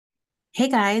Hey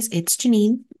guys, it's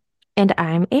Janine, And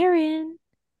I'm Erin.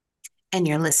 and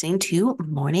you're listening to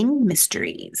Morning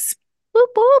Mysteries. Boop,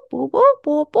 boop, boop, boop,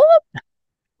 boop, boop.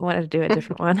 I wanted to do a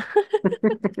different one.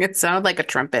 It sounded like a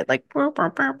trumpet, like.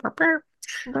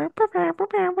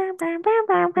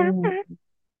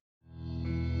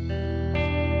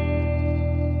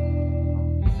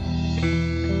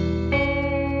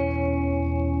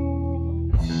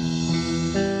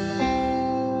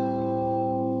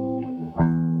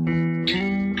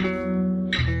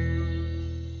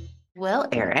 Well,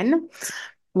 Erin,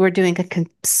 we're doing a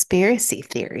conspiracy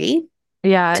theory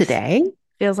Yeah, it today,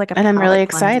 feels like a and I'm really palate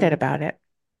excited cleanser. about it.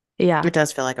 Yeah, It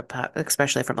does feel like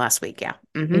especially from last week. Yeah.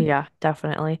 yeah,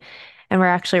 definitely. And we're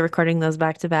actually recording those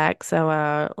back to back,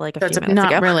 so like a So few it's minutes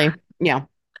not ago. really, yeah.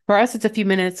 For us, it's a few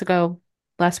minutes ago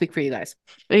last week for you guys.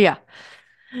 Yeah.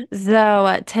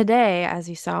 So today, as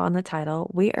you saw on the title,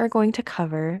 we are going to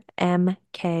cover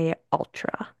MK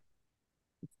Ultra,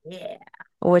 Yeah.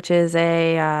 which is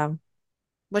a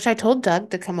Which I told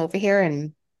Doug to come over here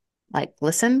and like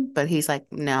listen, but he's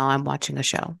like, no, I'm watching a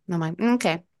show. And I'm like,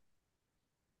 okay.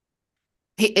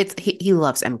 He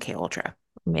loves MK Ultra.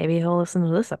 maybe he'll listen to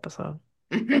this episode.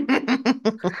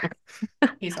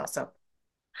 He's also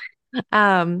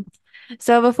Um,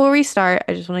 so before we start,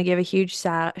 I just want to give a huge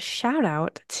shout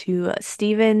out to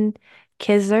Stephen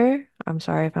Kizer. I'm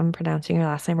sorry if I'm pronouncing your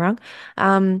last name wrong.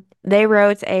 They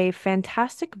wrote a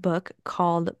fantastic book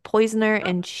called Poisoner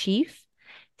in Chief,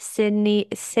 Sidney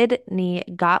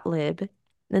Gottlieb,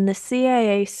 and the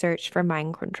CIA Search for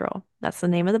Mind Control. That's the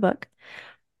name of the book.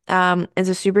 It's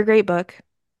a super great book.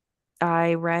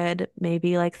 I read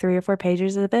maybe like 3 or 4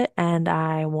 pages of it, and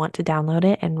I want to download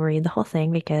it and read the whole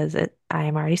thing because I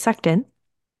am already sucked in.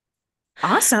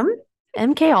 awesome.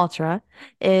 MKUltra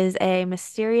is a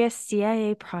mysterious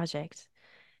CIA project,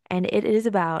 and it is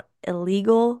about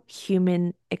illegal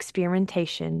human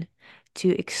experimentation to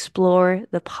explore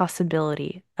the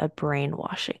possibility of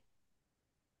brainwashing.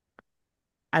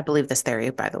 I believe this theory,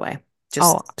 by the way,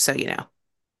 Oh, just so you know,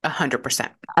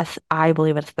 100%. I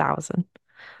believe it 1,000.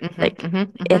 Like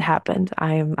it happened.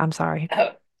 I'm sorry.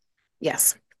 Oh,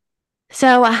 yes.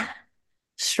 So,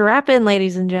 strap in,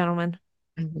 ladies and gentlemen,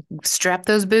 Strap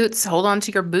those boots, hold on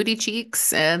to your booty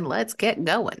cheeks, and let's get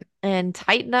going. and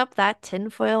tighten up that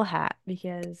tinfoil hat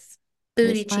because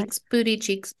this might. Booty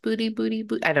cheeks, booty, booty,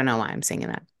 booty. I don't know why I'm singing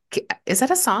that. Is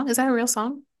that a song? Is that a real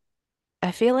song?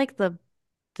 I feel like the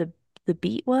the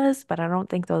beat was, but I don't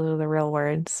think those are the real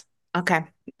words. Okay.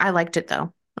 I liked it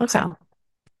though. Okay. So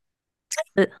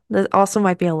That also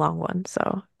might be a long one,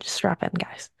 so just strap in,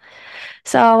 guys.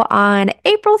 So on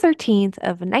April 13th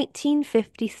of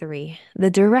 1953,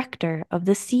 the director of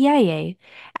the CIA,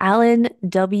 Alan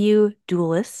W.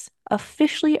 Dulles,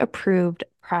 officially approved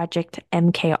Project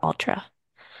MK Ultra.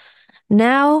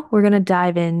 Now we're gonna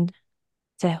dive in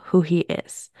to who he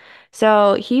is.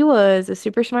 So he was a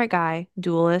super smart guy,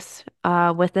 duelist,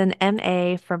 with an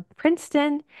MA from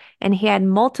Princeton, and he had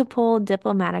multiple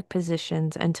diplomatic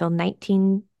positions until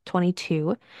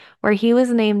 1922, where he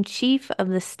was named chief of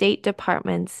the State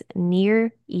Department's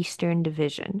Near Eastern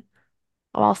Division.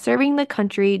 While serving the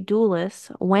country,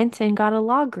 Dulles went and got a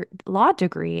law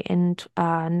degree in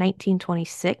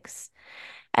 1926,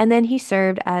 and then he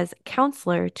served as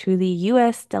counselor to the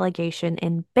U.S. delegation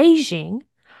in Beijing,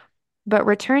 but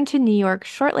returned to New York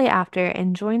shortly after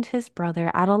and joined his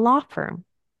brother at a law firm.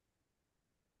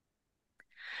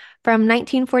 From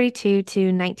 1942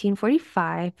 to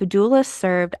 1945, Vidula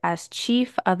served as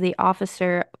chief of the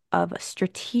Officer of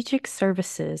Strategic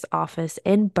Services Office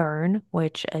in Bern,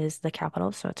 which is the capital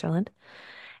of Switzerland,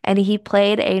 and he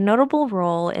played a notable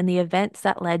role in the events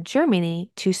that led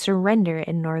Germany to surrender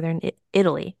in northern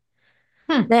Italy.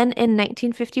 hmm, Then in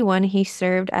 1951, he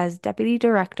served as deputy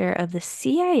director of the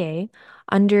CIA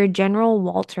under General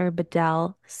Walter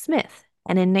Bedell Smith.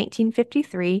 And in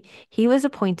 1953, he was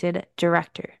appointed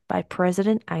director by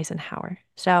President Eisenhower.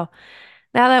 So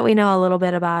now that we know a little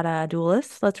bit about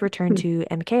duelists, let's return hmm, to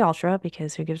MK Ultra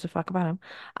because who gives a fuck about him?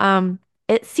 Um,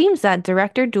 it seems that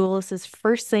Director Duelist's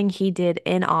first thing he did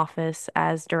in office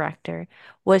as director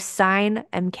was sign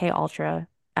MK Ultra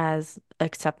as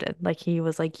accepted. Like he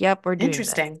was like, "Yep, we're doing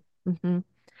this." interesting. hmm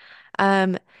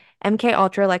Um, MK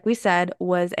Ultra, like we said,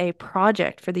 was a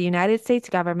project for the United States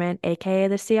government, aka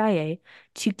the CIA,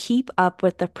 to keep up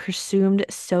with the presumed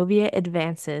Soviet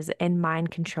advances in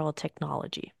mind control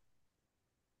technology.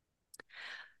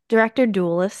 Director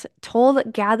Dulles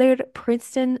told gathered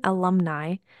Princeton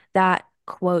alumni that,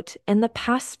 quote, in the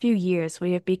past few years,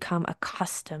 we have become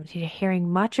accustomed to hearing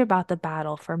much about the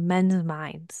battle for men's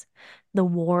minds, the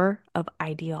war of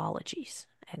ideologies,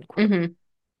 end quote.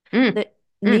 Hmm The, mm.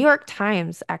 New Mm. York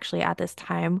Times, actually, at this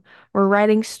time, were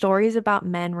writing stories about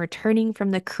men returning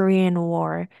from the Korean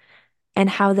War and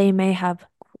how they may have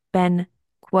been,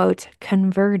 quote,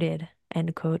 converted,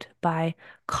 end quote, by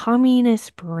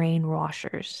communist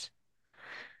brainwashers.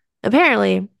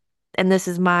 Apparently, and this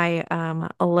is my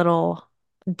a little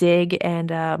dig and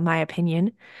my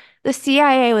opinion, the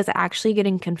CIA was actually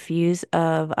getting confused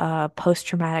of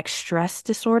post-traumatic stress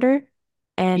disorder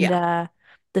and Yeah.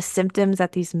 the symptoms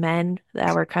that these men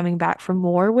that were coming back from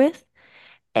war with.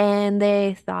 And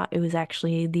they thought it was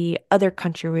actually the other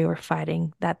country we were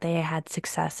fighting that they had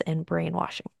success in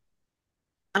brainwashing.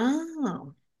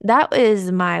 Oh, That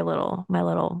is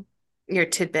your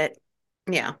tidbit.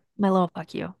 Yeah. my little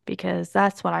fuck you because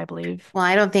that's what I believe. Well,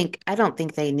 I don't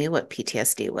think they knew what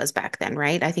PTSD was back then,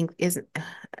 right? I think isn't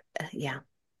yeah.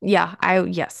 Yeah,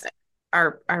 yes.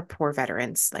 Our poor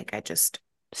veterans, like I just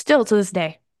Still to this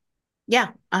day, yeah,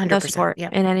 no 100%. support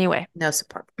Yep. in any way. No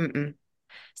support. Mm-mm.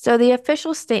 So the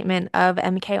official statement of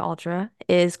MKUltra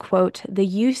is, quote, the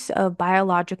use of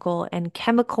biological and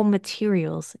chemical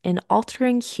materials in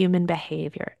altering human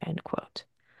behavior, end quote.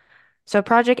 So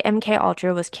Project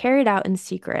MKUltra was carried out in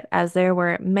secret as there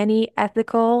were many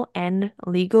ethical and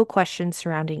legal questions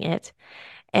surrounding it.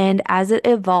 And as it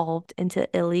evolved into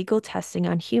illegal testing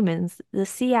on humans, the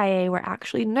CIA were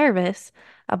actually nervous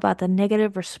about the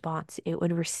negative response it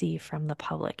would receive from the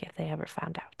public if they ever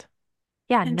found out.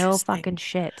 Yeah, no Interesting. fucking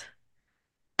shit.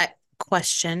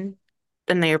 Question,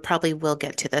 and you probably will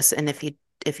get to this, and if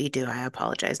you do, I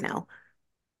apologize now.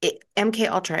 MK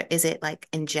Ultra, is it like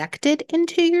injected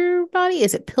into your body?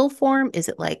 Is it pill form? Is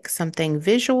it like something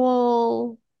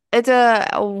visual?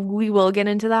 We will get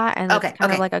into that, and it's Okay,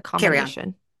 kind of okay. like a Carry on.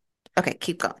 combination. Okay,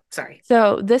 keep going. Sorry.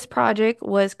 So this project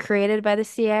was created by the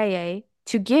CIA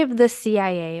to give the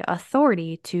CIA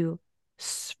authority to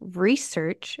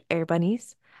research, air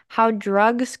bunnies, how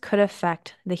drugs could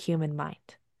affect the human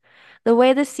mind. The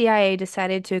way the CIA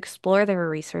decided to explore their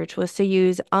research was to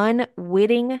use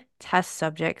unwitting test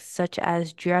subjects such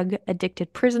as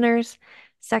drug-addicted prisoners,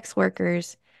 sex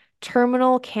workers,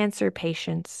 terminal cancer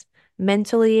patients,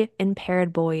 mentally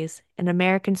impaired boys, and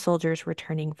American soldiers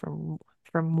returning from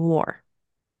war.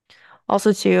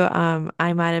 Also, too,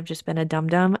 I might have just been a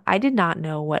dum-dum. I did not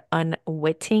know what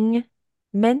unwitting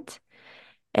meant.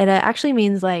 It actually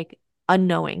means like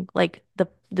unknowing, like the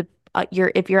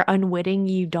you're if you're unwitting,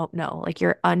 you don't know, like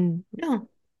you're un. No,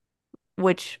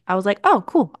 Which I was like, oh,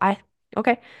 cool.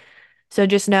 Okay. So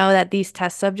just know that these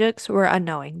test subjects were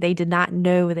unknowing. They did not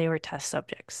know they were test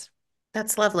subjects.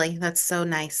 that's lovely. That's so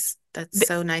nice. That's B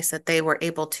so nice that they were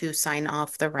able to sign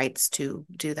off the rights to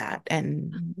do that.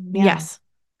 And yeah. yes.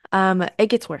 It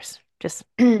gets worse. Just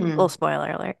a little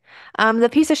spoiler alert. The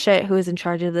piece of shit who was in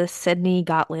charge of this, Sidney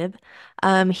Gottlieb,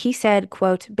 he said,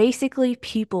 quote, basically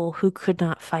people who could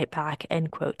not fight back,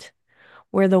 end quote,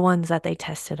 were the ones that they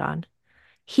tested on.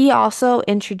 He also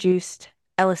introduced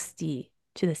LSD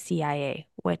to the CIA,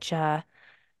 which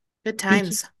Good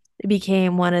beca- times.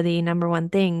 became one of the number one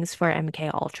things for MK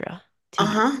Ultra to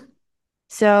use. Uh-huh.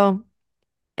 So,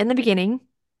 in the beginning,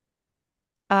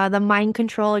 the mind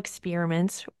control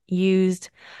experiments used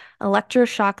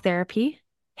electroshock therapy,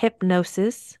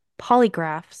 hypnosis,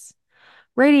 polygraphs,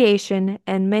 radiation,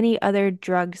 and many other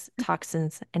drugs,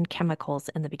 toxins, and chemicals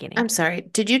in the beginning. I'm sorry.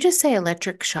 Did you just say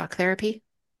electric shock therapy?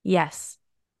 Yes.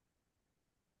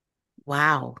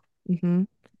 Wow. hmm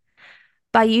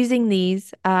By using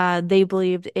these, they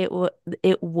believed it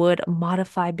would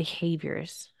modify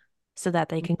behaviors so that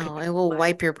they can No, control it will us.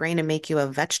 wipe your brain and make you a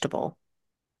vegetable.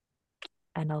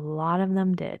 And a lot of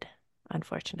them did,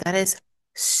 That unfortunately. is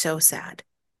so sad.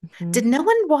 hmm Did no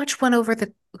one watch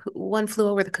one flew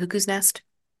over the cuckoo's nest?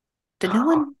 Did no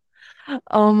one?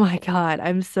 Oh my God.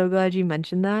 I'm so glad you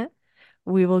mentioned that.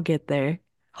 We will get there.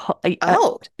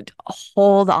 Oh,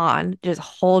 Hold on. Just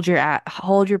hold your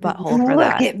butthole for look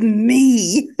that. at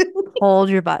me. Hold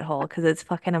your butthole because it's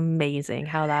fucking amazing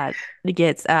how that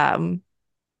gets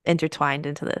intertwined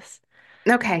into this.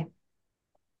 Okay.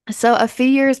 So, a few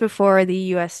years before the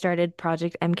US started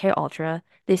Project MKUltra,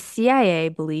 the CIA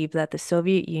believed that the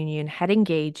Soviet Union had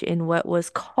engaged in what was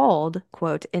called,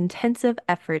 quote, intensive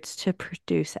efforts to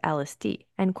produce LSD,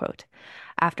 end quote,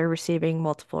 after receiving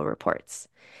multiple reports.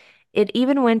 It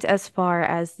even went as far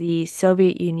as the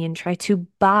Soviet Union tried to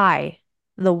buy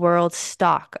the world's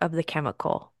stock of the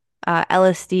chemical.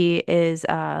 LSD is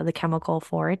the chemical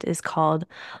for it is called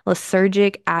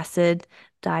lysergic acid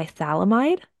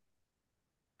dithylamide.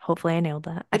 Hopefully, I nailed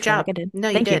that. I Good feel like I job. did. No,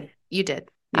 you Thank you. did. You did.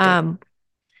 You did. Um,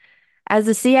 as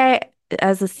the CIA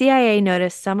as the CIA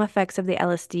noticed some effects of the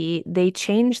LSD, they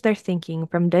changed their thinking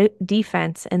from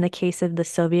defense in the case of the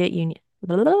Soviet Union.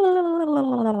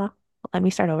 Let me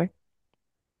start over.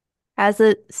 As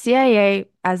the CIA,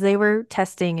 as they were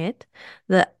testing it,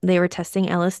 they were testing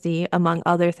LSD among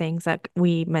other things that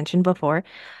we mentioned before.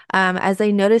 As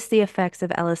they noticed the effects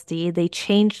of LSD, they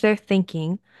changed their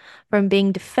thinking from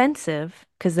being defensive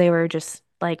because they were just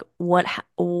like,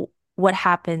 what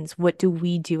happens? What do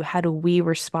we do? How do we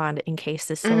respond in case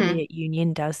the Hmm. Soviet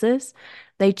Union does this?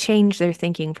 They changed their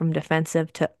thinking from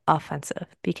defensive to offensive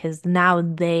because now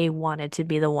they wanted to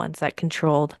be the ones that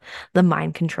controlled the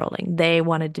mind controlling. They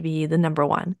wanted to be the number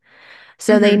one.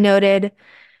 So they Hmm. noted,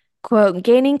 quote,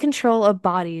 gaining control of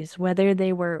bodies, whether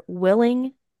they were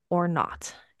willing or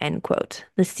not, end quote.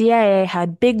 The CIA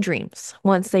had big dreams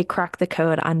once they cracked the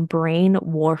code on brain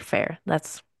warfare.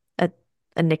 That's a,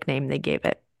 a nickname they gave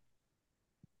it.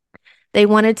 They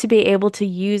wanted to be able to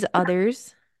use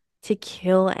others to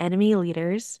kill enemy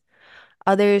leaders,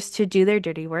 others to do their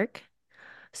dirty work.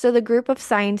 So the group of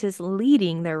scientists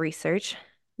leading their research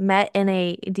met in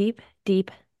a deep,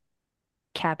 deep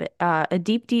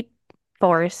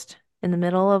forest in the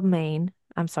middle of Maine.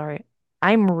 I'm sorry.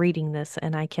 I'm reading this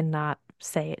and I cannot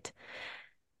say it.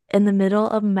 In the middle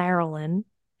of Maryland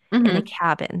in a Hmm.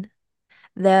 cabin.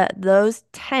 Those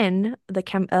 10,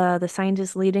 the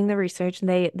scientists leading the research,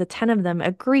 the 10 of them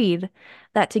agreed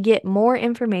that to get more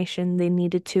information, they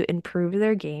needed to improve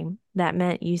their game. That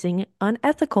meant using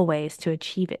unethical ways to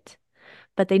achieve it.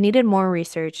 But they needed more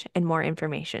research and more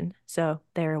information, so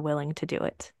they were willing to do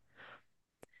it.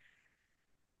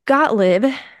 Gottlieb,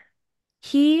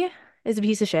 he is a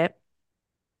piece of shit.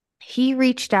 He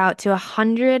reached out to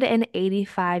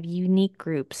 185 unique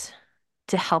groups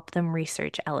to help them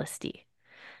research LSD.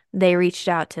 They reached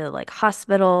out to like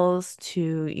hospitals,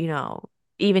 to,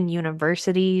 even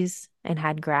universities and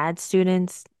had grad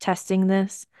students testing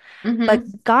this. But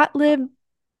Hmm. Gottlieb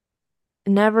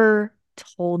never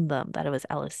told them that it was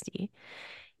LSD.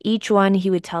 Each one, he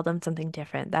would tell them something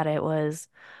different, that it was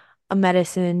a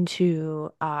medicine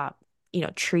to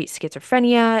treat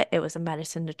schizophrenia. It was a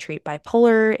medicine to treat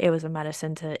bipolar. It was a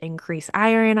medicine to increase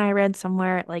iron, I read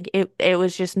somewhere. Like it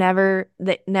was just never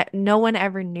that no one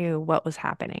ever knew what was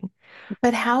happening.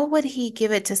 But how would he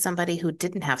give it to somebody who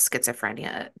didn't have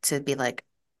schizophrenia to be like,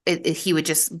 he would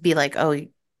just be like, oh,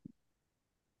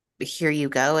 here you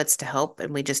go. It's to help,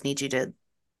 and we just need you to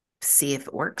see if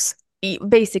it works.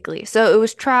 Basically. So it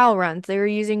was trial runs. They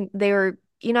were,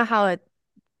 how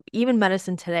even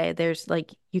medicine today, there's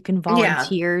like you can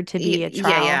Yeah. volunteer to be a Yeah,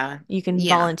 trial. yeah. You can Yeah.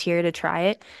 volunteer to try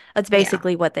it. That's Yeah.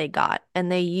 basically what they got.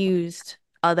 And they used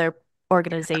other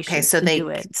Okay, organizations so to do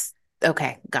it.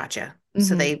 okay, gotcha.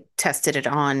 So Hmm. they tested it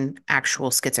on actual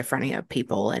schizophrenia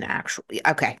people and actually,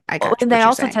 okay, I Oh, got and they what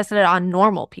you're also saying. tested it on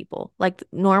normal people, like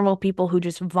normal people who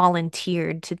just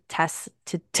volunteered to test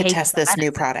to To take test the this new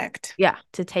medicine. product. Yeah,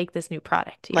 to take this new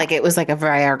product. Yeah. Like it was like a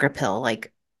Viagra pill,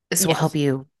 like this will help Yes.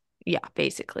 you. Yeah,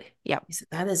 basically. Yep. He said,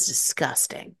 that is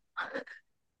disgusting.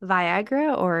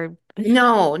 Viagra or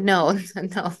No, no,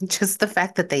 no, just the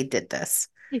fact that they did this.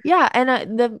 yeah, and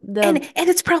the And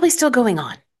it's probably still going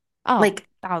on. oh, Like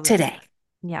 1,000%. today.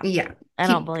 Yeah. Yeah. I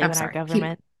don't believe I'm in our sorry. Keep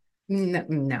government. no,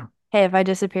 no. Hey, if I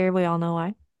disappear, we all know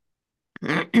why.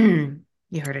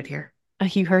 You heard it here.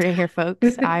 You heard it here,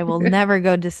 folks. I will never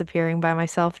go disappearing by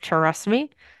myself. Trust me.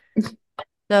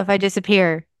 So if I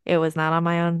disappear, it was not on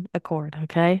my own accord,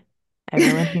 okay?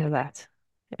 Everyone hear that.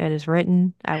 It is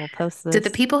written. I will post Did the this.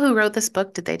 people who wrote this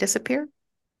book, did they disappear?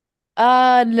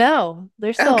 No,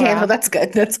 they're still Okay, well around. that's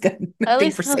good. That's good. I At think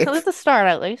least we're with safe. the start,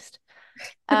 at least.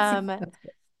 That's Um,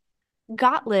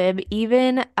 Gottlieb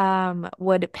even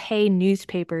would pay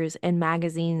newspapers and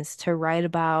magazines to write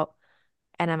about,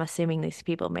 and I'm assuming these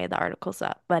people made the articles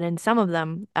up, but in some of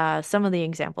them, some of the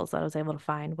examples that I was able to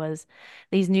find was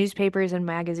these newspapers and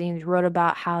magazines wrote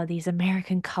about how these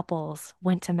American couples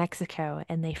went to Mexico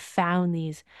and they found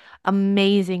these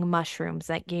amazing mushrooms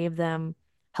that gave them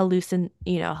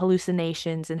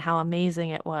hallucinations and how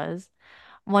amazing it was.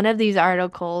 One of these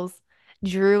articles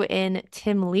drew in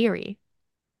Tim Leary,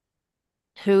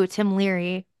 Tim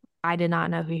Leary, I did not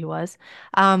know who he was.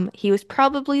 He was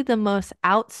probably the most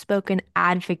outspoken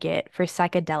advocate for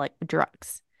psychedelic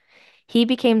drugs. He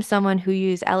became someone who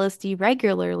used LSD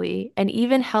regularly and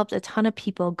even helped a ton of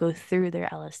people go through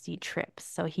their LSD trips.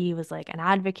 So he was like an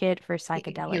advocate for He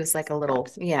psychedelic was like a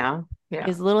little, drugs. yeah, He yeah.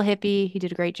 was a little hippie. He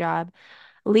did a great job.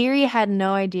 Leary had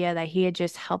no idea that he had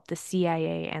just helped the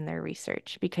CIA and their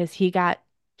research because he got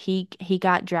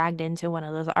dragged into one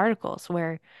of those articles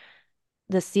where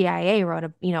the CIA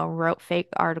wrote fake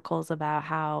articles about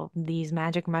how these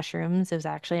magic mushrooms, it was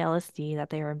actually LSD that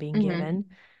they were being given.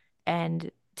 Hmm.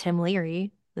 And Tim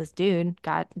Leary, this dude,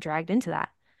 got dragged into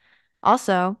that.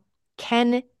 Also,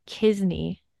 Ken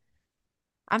Kisney.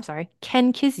 I'm sorry,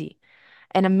 Ken Kesey,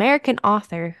 an American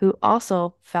author who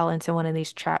also fell into one of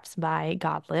these traps by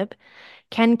Gottlieb.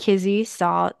 Ken Kesey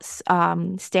saw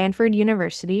Stanford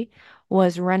University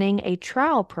was running a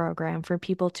trial program for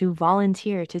people to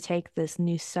volunteer to take this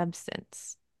new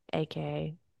substance,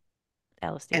 aka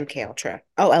LSD. MK Ultra.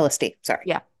 Oh, LSD. Sorry.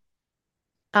 Yeah.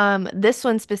 This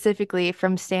one specifically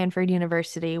from Stanford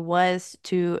University it was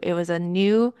a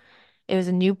new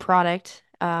product,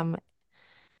 a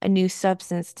new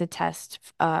substance to test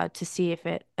to see if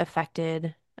it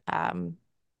affected um,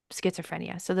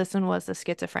 schizophrenia. So this one was the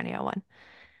schizophrenia one.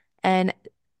 And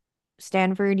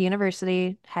Stanford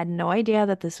University had no idea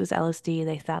that this was LSD.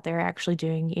 They thought they were actually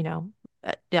doing,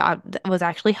 was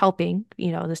actually helping,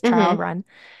 this trial Mm-hmm. run.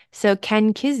 So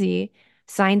Ken Kesey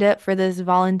signed up for this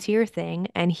volunteer thing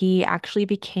and he actually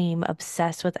became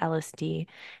obsessed with LSD.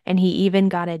 And he even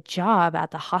got a job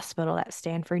at the hospital at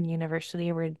Stanford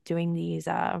University were doing these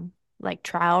like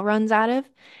trial runs out of.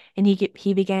 And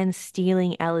he began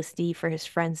stealing LSD for his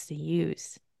friends to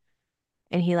use.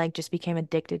 And he like just became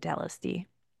addicted to LSD.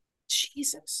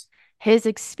 Jesus. His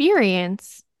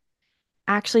experience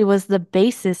actually was the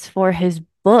basis for his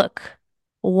book,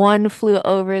 One Flew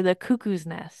Over the Cuckoo's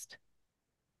Nest.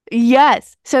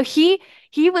 Yes. So he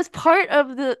was part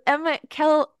of the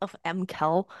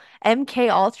MK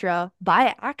Ultra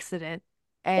by accident.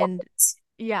 What? And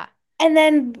yeah. And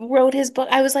then wrote his book.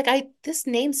 I was like, this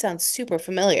name sounds super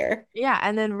familiar. Yeah,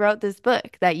 and then wrote this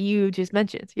book that you just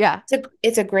mentioned. Yeah.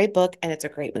 It's a great book and it's a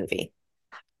great movie.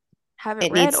 Haven't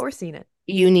It read needs or seen it.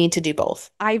 You need to do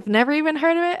both. I've never even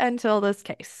heard of it until this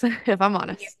case, if I'm You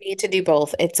honest. need to do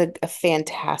both. It's a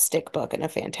fantastic book and a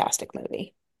fantastic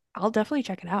movie. I'll definitely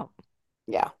check it out.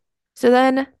 Yeah. So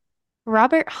then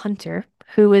Robert Hunter,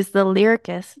 who is the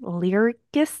lyricist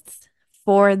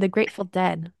for the Grateful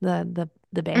Dead, the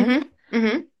band, Mm-hmm.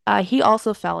 Mm-hmm. he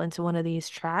also fell into one of these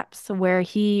traps where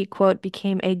he, quote,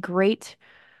 became a great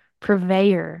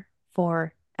purveyor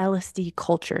for LSD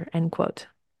culture, end quote.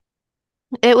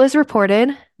 It was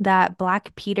reported that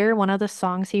Black Peter, one of the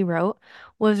songs he wrote,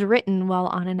 was written while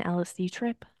on an LSD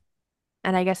trip.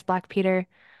 And I guess Black Peter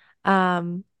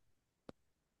um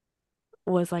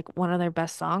was like one of their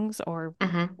best songs or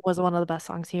Mm-hmm. was one of the best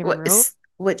songs he ever wrote.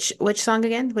 Which song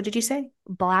again? What did you say?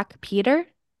 Black Peter.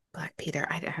 Black Peter.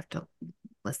 I have to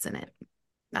listen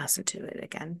listen to it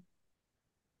again.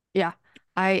 Yeah.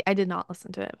 I did not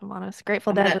listen to it, if I'm honest.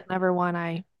 Grateful I'm Dead was gonna never one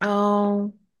I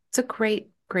Oh, it's a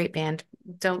great band.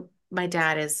 Don't My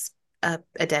dad is a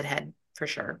Deadhead for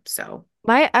sure. So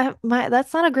my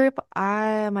that's not a group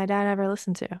I my dad ever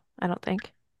listened to, I don't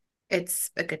think.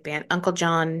 it's a good band. Uncle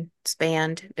John's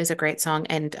band is a great song,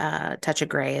 and Touch of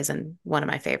Grey is one of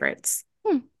my favorites.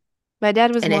 Hmm. My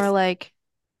dad was And more if like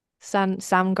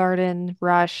Soundgarden,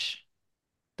 Rush,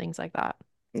 things like that.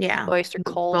 Yeah, Oyster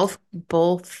Cult.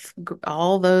 both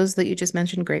all those that you just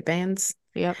mentioned, great bands.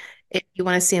 Yep. If you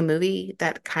want to see a movie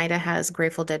that kind of has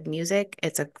Grateful Dead music,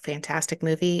 it's a fantastic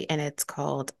movie, and it's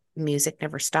called Music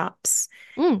Never Stops,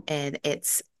 Mm. and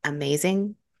it's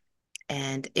amazing.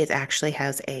 And it actually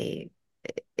has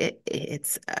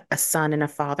it's a son and a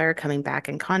father coming back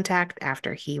in contact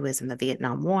after he was in the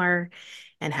Vietnam War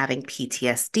and having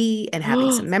PTSD and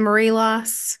having some memory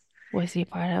loss. Was he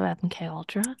part of MK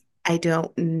Ultra? I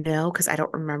don't know because I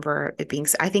don't remember it being.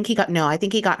 I think he got no. I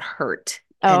think he got hurt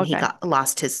Oh, and he okay. got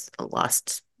lost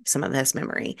some of his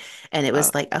memory, and it Oh.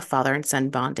 was like a father and son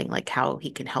bonding, like how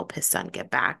he can help his son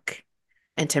get back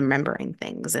into remembering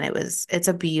things. And it's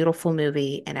a beautiful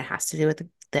movie, and it has to do with the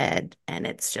dead, and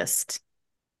it's just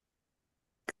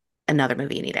another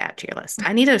movie you need to add to your list.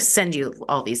 I need to send you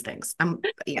all these things.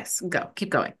 Yes, keep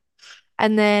going.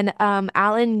 And then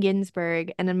Allen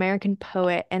Ginsberg, an American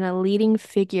poet and a leading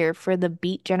figure for the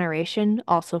Beat generation,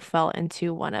 also fell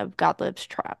into one of Gottlieb's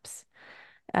traps.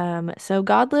 So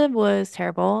Gottlieb was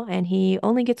terrible, and he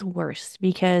only gets worse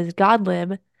because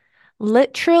Gottlieb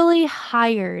literally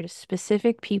hired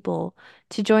specific people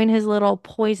to join his little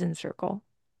poison circle.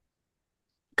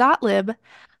 Gottlieb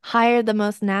hired the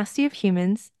most nasty of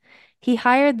humans. He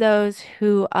hired those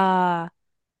who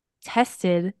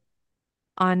tested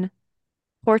on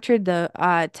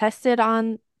tested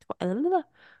on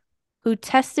who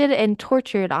tested and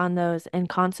tortured on those in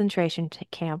concentration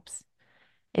camps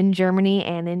in Germany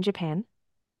and in Japan.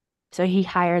 So he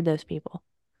hired those people,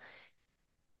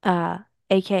 uh,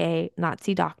 aka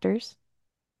Nazi doctors.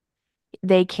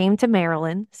 They came to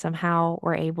Maryland, somehow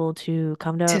were able to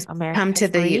come to To come America to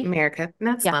the free. America.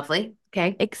 That's Yeah. lovely.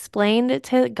 Okay. Explained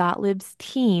to Gottlieb's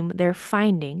team their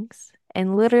findings,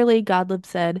 and literally Gottlieb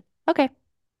said, "Okay,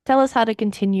 tell us how to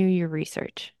continue your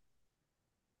research."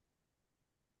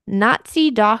 Nazi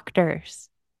doctors.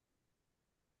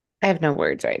 I have no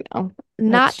words right now.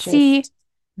 Let's Nazi just,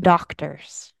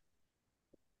 doctors.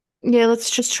 yeah, let's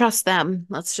just trust them.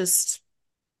 Let's just,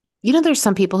 there's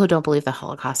some people who don't believe the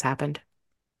Holocaust happened.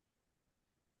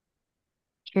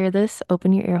 Hear this?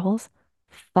 Open your ear holes.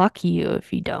 Fuck you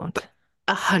if you don't.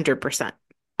 100%.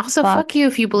 Also, fuck Fuck you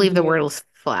if you believe the you. world is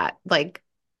flat. Like,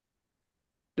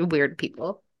 weird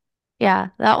people. Yeah,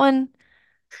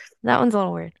 that one's a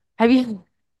little weird. Have you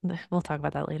We'll talk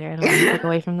about that later. I don't want to take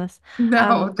away from this. Um,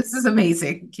 No, this is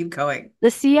amazing. Keep going.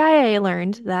 the CIA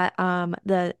learned that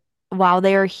the while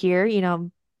they were here,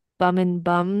 bumming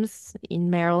bums in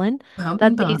Maryland, Bum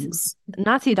that these bums.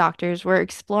 Nazi doctors were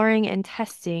exploring and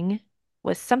testing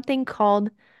was something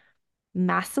called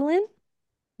macelin,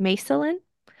 macelin,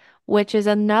 which is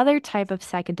another type of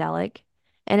psychedelic,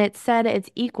 and it said it's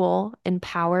equal in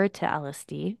power to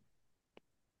LSD.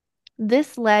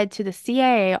 This led to the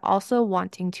CIA also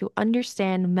wanting to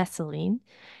understand mescaline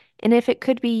and if it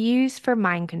could be used for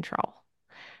mind control.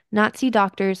 Nazi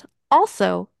doctors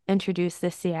also introduced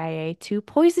the CIA to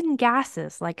poison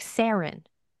gases like sarin.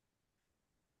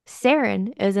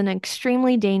 Sarin is an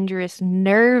extremely dangerous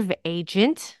nerve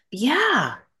agent,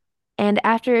 Yeah. and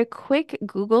after a quick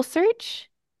Google search,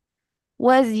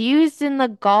 was used in the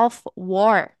Gulf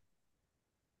War.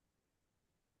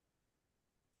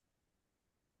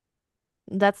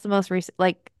 That's the most recent,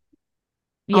 All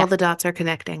yeah. the dots are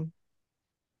connecting.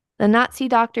 The Nazi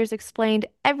doctors explained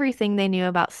everything they knew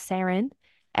about sarin,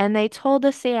 and they told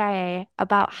the CIA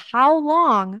about how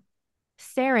long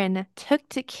sarin took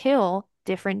to kill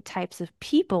different types of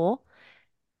people,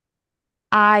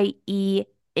 i.e.,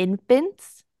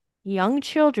 infants, young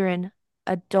children,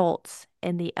 adults,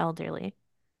 and the elderly.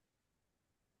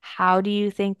 How do you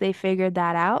think they figured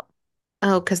that out?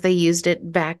 Oh, because they used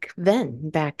it back then,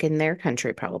 back in their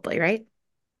country, probably, right?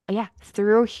 Yeah,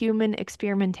 through human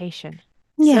experimentation.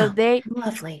 So Yeah. they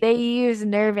Lovely. they use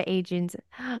nerve agents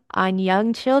on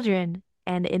young children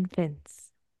and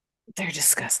infants. They're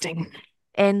disgusting.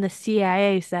 And the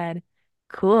CIA said,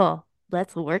 "Cool,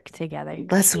 let's work together.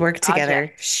 Let's Team work project."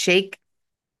 together. Shake.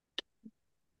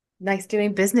 Nice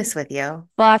doing business with you.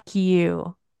 Fuck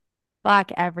you.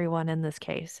 Fuck everyone in this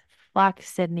case. Fuck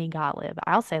Sydney Gottlieb.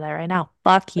 I'll say that right now.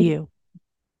 Fuck you.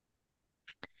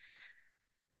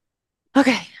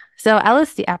 Okay. So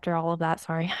LSD, after all of that,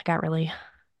 sorry, I got really,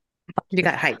 fuck You you.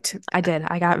 got hyped. I did.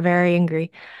 I got very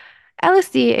angry.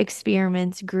 LSD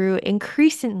experiments grew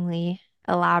increasingly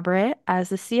elaborate as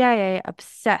the CIA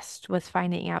obsessed with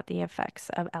finding out the effects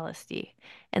of LSD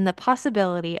and the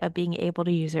possibility of being able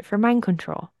to use it for mind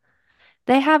control.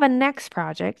 They have a next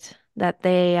project that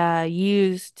they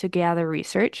use to gather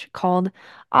research called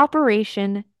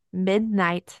Operation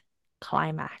Midnight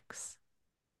Climax,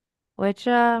 which,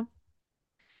 if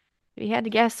you had to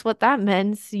guess what that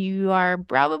means, you are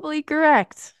probably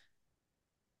correct.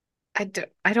 I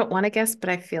don't want to guess, but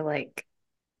I feel like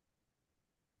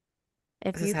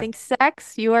If does this you have think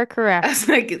sex, you are I correct. was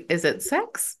like, is it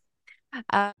sex?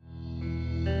 Uh,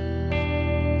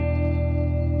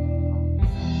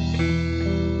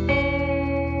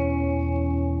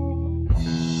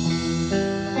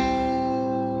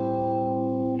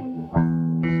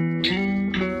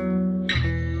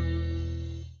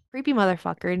 Creepy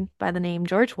motherfucker by the name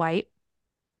George White.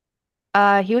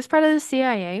 He was part of the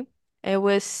CIA. It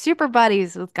was super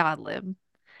buddies with Gottlieb.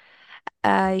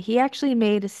 He actually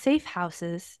made safe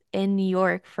houses in New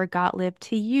York for Gottlieb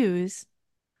to use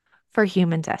for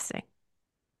human testing.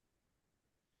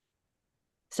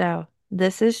 So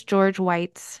this is George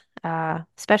White's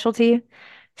specialty.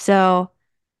 So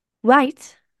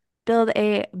White built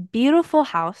a beautiful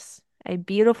house, a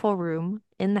beautiful room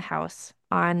in the house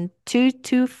on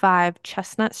 225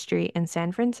 Chestnut Street in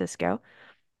San Francisco,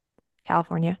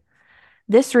 California.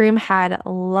 This room had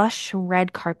lush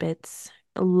red carpets,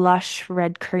 lush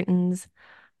red curtains,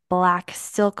 black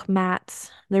silk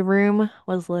mats. The room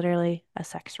was literally a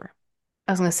sex room.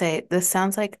 I was gonna say this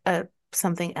sounds like a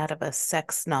something out of a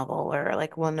sex novel or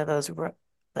like one of those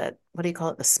that what do you call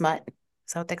it? The smut?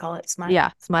 Is that what they call it? Smut?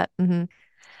 Yeah, smut.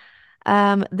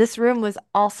 This room was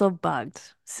also bugged.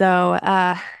 So,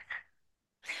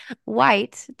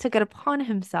 White took it upon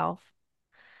himself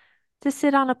to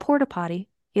sit on a porta potty.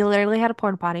 He literally had a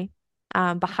porta potty,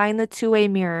 behind the two-way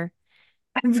mirror.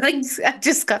 I'm like I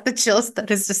just got the chills.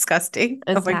 That is disgusting.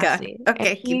 Oh It's my God. nasty. And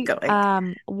Okay, keep he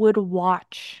going. would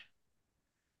watch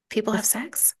People have this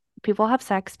sex? people have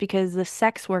sex because the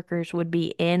sex workers would be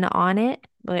in on it,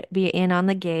 but be in on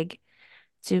the gig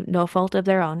to no fault of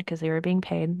their own because they were being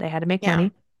paid. They had to make Yeah.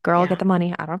 money. Girl, get Yeah. the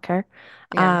money. I don't care.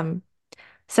 Yeah. Um,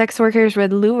 Sex workers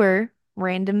would lure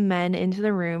random men into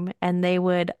the room and they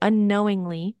would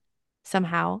unknowingly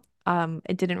somehow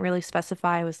It didn't really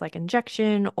specify it was like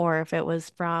injection or if it was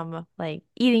from like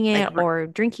eating Like, it or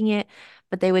drinking it,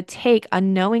 but they would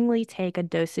unknowingly take a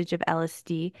dosage of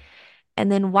LSD,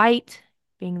 and then White,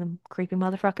 being the creepy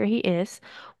motherfucker he is,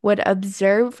 would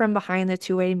observe from behind the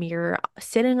two-way mirror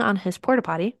sitting on his porta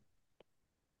potty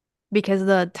because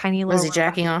the tiny was little he robot,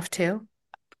 jacking off too?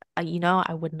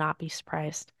 I would not be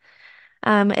surprised.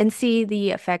 And see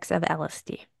the effects of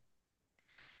LSD.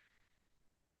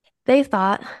 They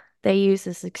thought they used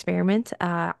this experiment,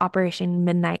 Operation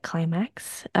Midnight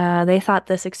Climax. They thought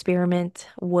this experiment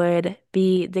would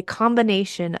be the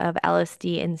combination of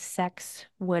LSD and sex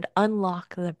would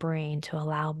unlock the brain to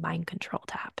allow mind control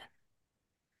to happen.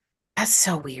 That's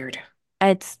so weird.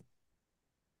 It's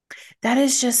That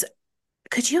is just,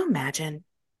 could you imagine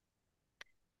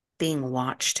being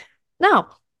watched no.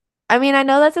 I mean, I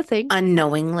know that's a thing.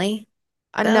 unknowingly,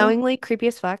 though? Unknowingly creepy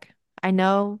as fuck. I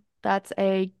know that's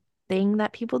a thing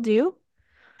that people do,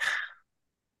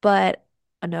 but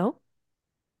no,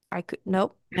 I could,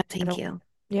 nope. No, I thank don't. you.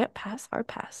 Yep, pass, hard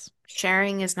pass.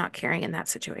 Sharing is not caring in that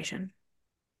situation.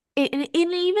 And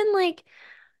even like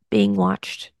being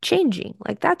watched changing.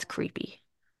 Like that's creepy.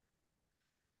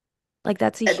 Like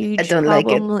that's a I huge don't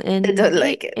like problem it. I don't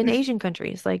like In it. Asian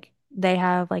countries. Like they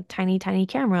have like tiny, tiny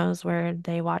cameras where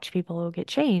they watch people get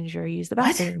changed or use the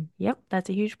What? bathroom. Yep, that's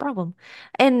a huge problem.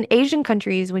 In Asian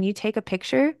countries, when you take a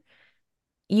picture,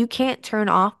 you can't turn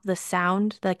off the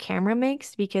sound the camera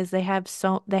makes because they had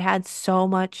so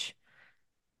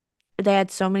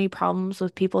many problems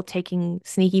with people taking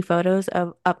sneaky photos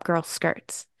of up girl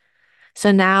skirts.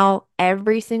 So now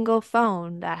every single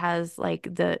phone that has like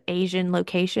the Asian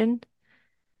location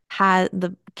had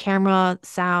the camera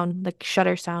sound, the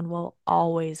shutter sound will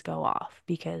always go off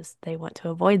because they want to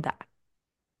avoid that.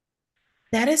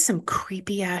 That is some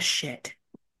creepy ass shit.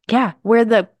 Yeah, where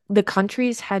the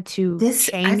countries had to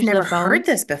I've change the never heard phones.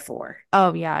 this before.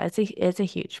 Oh yeah, it's a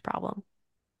huge problem.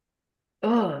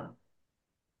 Ugh.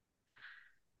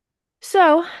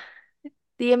 So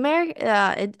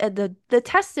the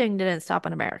testing didn't stop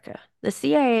in America. The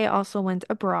CIA also went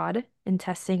abroad in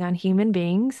testing on human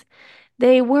beings.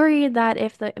 They worried that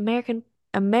if the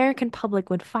American public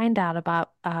would find out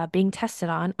about being tested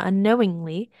on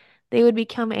unknowingly, they would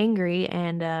become angry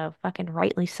and fucking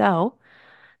rightly so.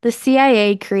 The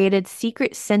CIA created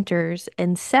secret centers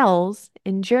and cells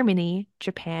in Germany,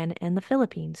 Japan, and the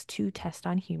Philippines to test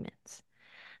on humans.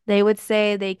 They would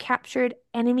say they captured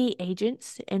enemy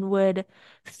agents and would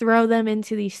throw them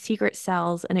into these secret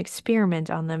cells and experiment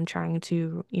on them, trying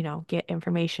to, get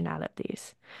information out of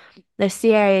these. The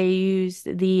CIA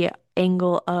used the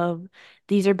angle of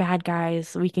these are bad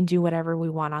guys. We can do whatever we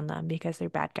want on them because they're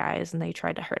bad guys and they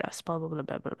tried to hurt us, blah, blah, blah,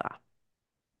 blah, blah, blah.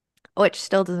 Which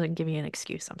still doesn't give you an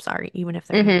excuse. I'm sorry, even if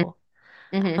they're Hmm. evil.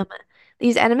 Hmm. Um,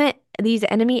 these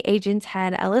enemy agents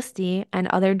had LSD and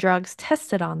other drugs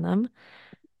tested on them,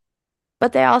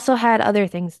 but they also had other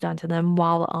things done to them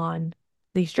while on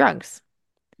these drugs.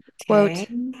 Okay. Quote,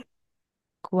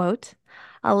 quote,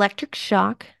 electric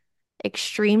shock,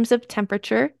 extremes of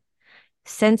temperature,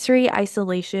 sensory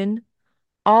isolation,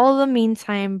 all the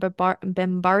meantime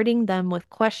bombarding them with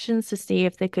questions to see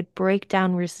if they could break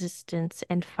down resistance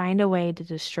and find a way to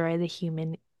destroy the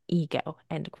human ego,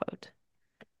 end quote.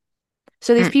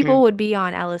 So these people Mm-mm. would be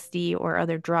on LSD or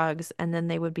other drugs, and then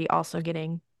they would be also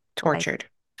getting like Tortured.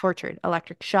 tortured,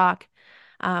 electric shock,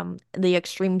 the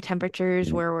extreme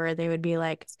temperatures where they would be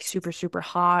like super, super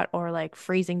hot or like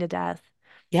freezing to death,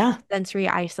 Yeah, sensory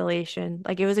isolation.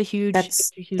 Like it was a huge,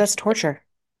 that's huge, huge, that's torture.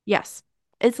 yes.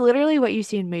 It's literally what you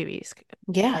see in movies.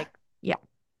 Yeah. Like, yeah.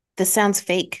 This sounds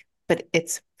fake, but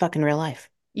it's fucking real life.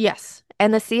 Yes.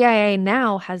 And the CIA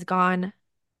now has gone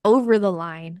over the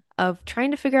line of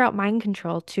trying to figure out mind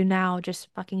control to now just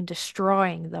fucking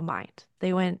destroying the mind.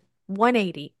 They went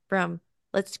 180 from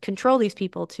let's control these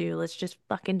people to let's just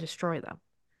fucking destroy them.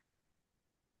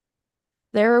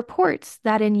 There are reports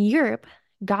that in Europe,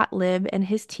 Gottlieb and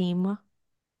his team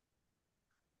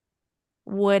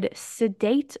would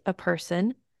sedate a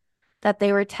person that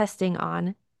they were testing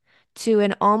on to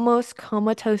an almost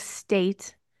comatose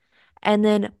state and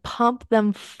then pump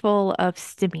them full of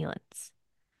stimulants.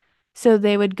 So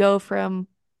they would go from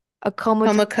a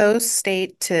comatose Comatose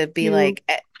state to be to like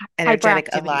energetic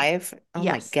hyperactivity. alive. Oh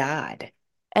my Yes. God.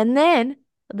 And then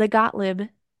the Gottlieb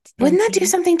and Wouldn't that do team,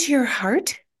 something to your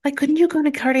heart? Like, couldn't you go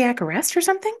into cardiac arrest or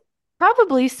something?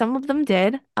 probably some of them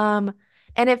did.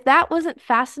 And if that wasn't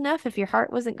fast enough, if your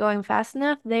heart wasn't going fast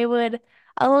enough, they would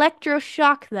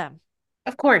electroshock them.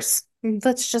 Of course.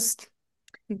 Let's just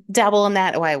dabble in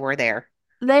that while we're there.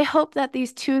 they hope that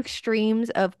these two extremes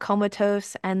of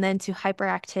comatose and then to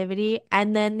hyperactivity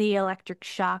and then the electric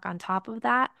shock on top of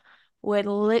that would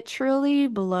literally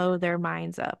blow their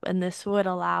minds up. And this would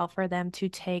allow for them to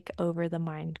take over the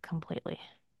mind completely.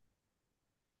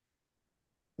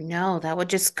 No, that would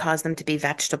just cause them to be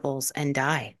vegetables and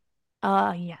die.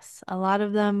 Yes, a lot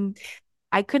of them,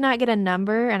 I could not get a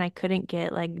number and I couldn't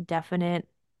get like definite,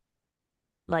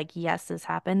 like, yes, this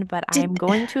happened, but I'm Did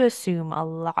going to assume a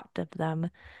lot of them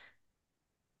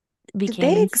did became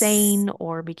they ex insane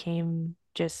or became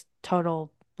just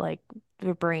total, like,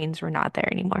 their brains were not there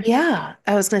anymore. Yeah,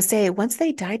 I was gonna say, once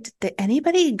they died, did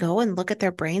anybody go and look at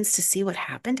their brains to see what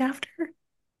happened after?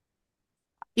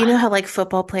 You know how like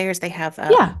football players, they have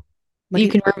Yeah, what do you you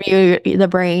can review the yeah,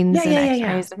 brains yeah, and yeah, yeah.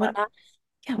 x-rays and whatnot.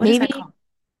 What is that Maybe called?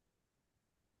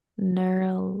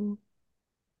 neural.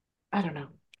 I don't know.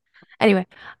 Anyway,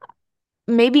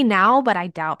 maybe now, but I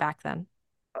doubt back then.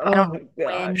 I don't Oh know my when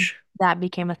gosh. that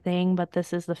became a thing, but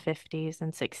this is the 50s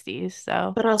and 60s.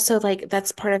 So, But also like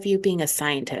that's part of you being a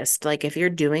scientist. Like if you're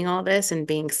doing all this and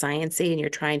being sciencey and you're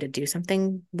trying to do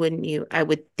something, wouldn't you? I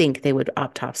would think they would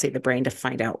autopsy the brain to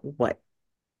find out what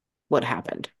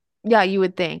happened. yeah, you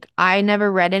would think. I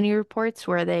never read any reports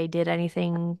where they did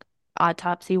anything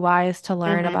autopsy wise to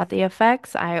learn Mm-hmm. about the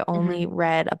effects. I only Mm-hmm.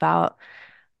 read about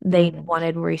they Mm.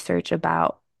 wanted research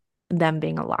about them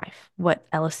being alive. What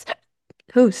LSD,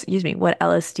 oh, excuse me, what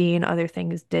LSD and other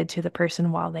things did to the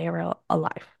person while they were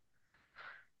alive.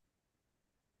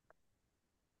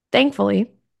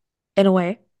 Thankfully, in a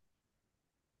way,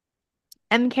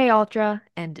 MK Ultra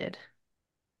ended.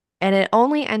 And it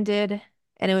only ended,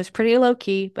 and it was pretty low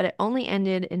key, but it only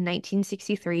ended in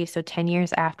 1963, so 10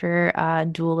 years after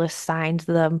Duelist signed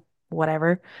the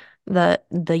whatever, the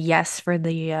yes for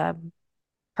the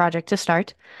project to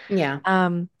start. Yeah.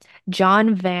 Um,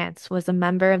 John Vance was a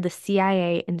member of the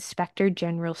CIA Inspector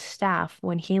General staff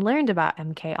when he learned about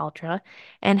MK Ultra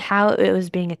and how it was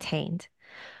being attained.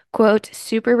 Quote,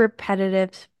 super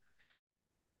repetitive,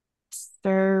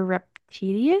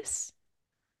 surreptitious?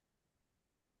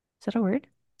 Is that a word?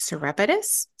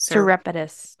 Surreptitious?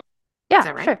 Surreptitious. Is Yeah,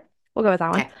 that right? sure. We'll go with that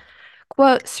one. Okay.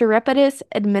 Quote, surreptitious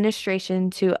administration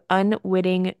to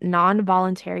unwitting,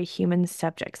 non-voluntary human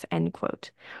subjects, end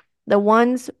quote. The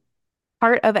ones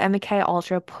part of MK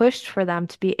Ultra pushed for them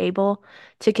to be able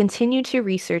to continue to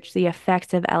research the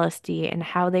effects of LSD and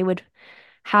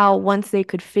how once they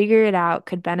could figure it out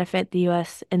could benefit the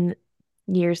US in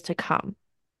years to come.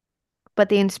 But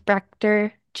the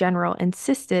Inspector General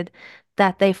insisted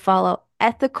that they follow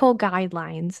ethical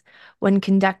guidelines when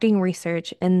conducting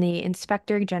research, and the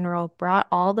Inspector General brought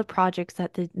all the projects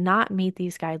that did not meet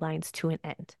these guidelines to an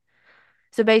end.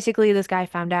 So basically, this guy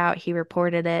found out, he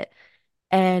reported it,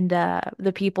 and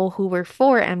the people who were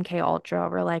for MK Ultra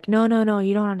were like, "No, no, no,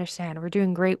 you don't understand. We're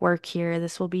doing great work here.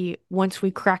 This will be once we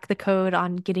crack the code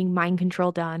on getting mind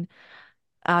control done,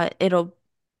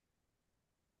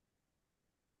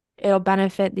 it'll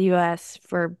benefit the US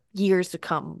for years to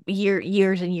come,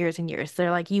 years and years and years.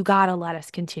 They're like, you gotta let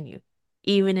us continue,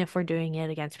 even if we're doing it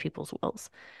against people's wills."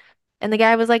 And the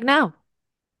guy was like, no,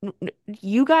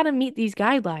 you gotta meet these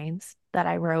guidelines that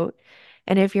I wrote.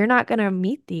 And if you're not gonna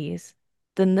meet these,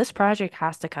 then this project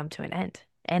has to come to an end.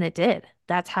 And it did.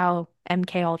 That's how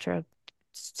MK Ultra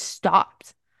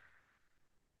stopped.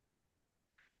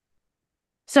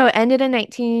 So it ended in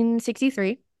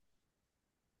 1963.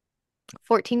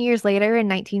 14 years later, in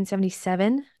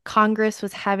 1977, Congress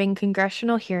was having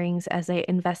congressional hearings as they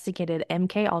investigated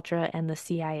MK Ultra and the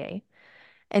CIA.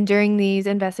 And during these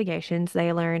investigations,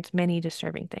 they learned many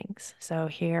disturbing things. So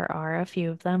here are a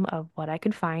few of them of what I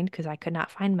could find because I could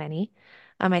not find many.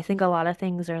 I think a lot of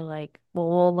things are like, well,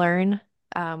 we'll learn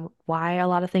why a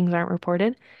lot of things aren't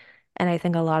reported. And I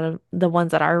think a lot of the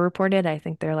ones that are reported, I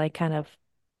think they're like kind of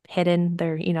hidden.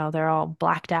 They're all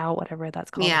blacked out, whatever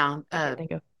that's called. Yeah. I can't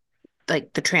think of.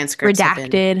 Like the transcripts have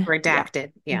been Redacted. Yeah.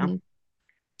 redacted. Yeah. hmm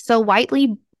So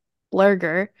Whiteley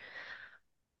Blurger,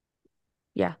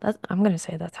 yeah, I'm gonna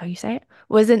say that's how you say it,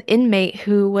 was an inmate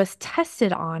who was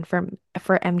tested on for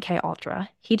MK Ultra.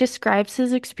 He describes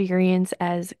his experience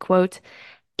as, quote,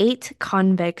 eight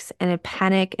convicts in a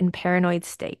panic and paranoid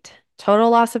state, total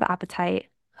loss of appetite,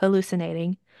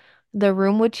 hallucinating. The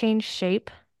room would change shape,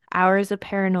 hours of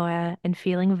paranoia and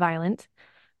feeling violent.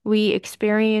 We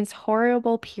experience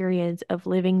horrible periods of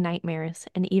living nightmares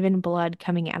and even blood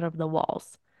coming out of the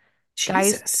walls.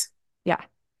 Guys, Jesus. yeah.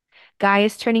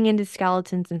 Guys turning into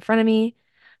skeletons in front of me.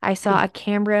 I saw Ooh, a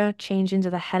camera change into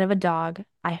the head of a dog.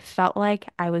 I felt like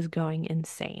I was going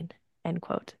insane. End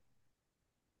quote.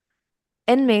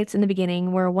 Inmates in the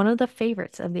beginning were one of the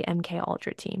favorites of the MK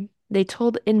Ultra team. They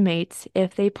told inmates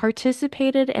if they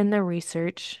participated in the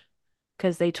research,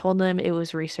 because they told them it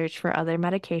was research for other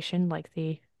medication, like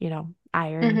the,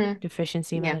 iron Hmm.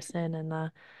 deficiency Yeah. medicine and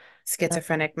the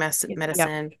Schizophrenic yep.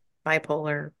 medicine,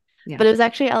 bipolar. Yeah. But it was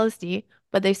actually LSD.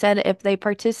 But they said if they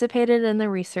participated in the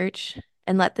research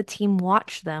and let the team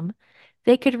watch them,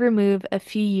 they could remove a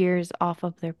few years off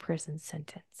of their prison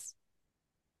sentence.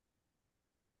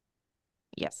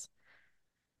 Yes.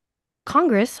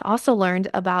 Congress also learned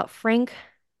about Frank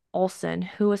Olson,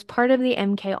 who was part of the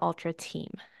MK Ultra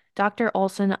team. Dr.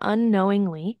 Olson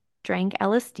unknowingly drank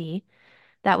LSD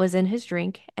that was in his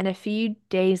drink and a few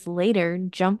days later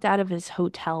jumped out of his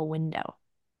hotel window.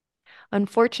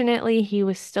 Unfortunately, he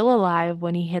was still alive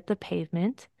when he hit the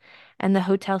pavement, and the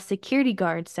hotel security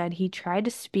guard said he tried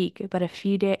to speak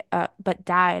but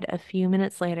died a few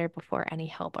minutes later before any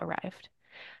help arrived.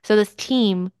 So this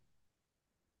team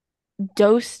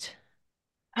dosed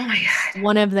Oh my God.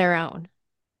 one of their own.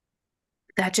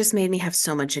 That just made me have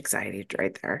so much anxiety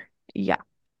right there. Yeah,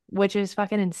 which is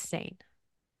fucking insane.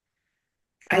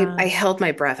 I Um, held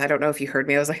my breath. I don't know if you heard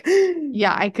me. I was like,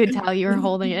 yeah, I could tell you were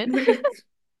holding it.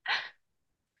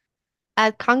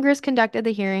 As Congress conducted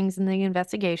the hearings and the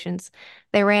investigations,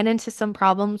 they ran into some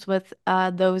problems with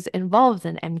those involved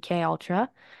in MKUltra.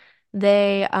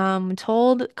 They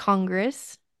told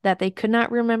Congress that they could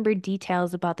not remember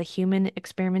details about the human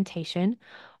experimentation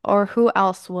or who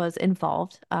else was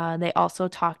involved. They also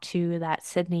talked to that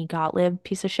Sidney Gottlieb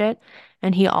piece of shit,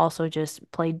 and he also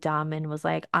just played dumb and was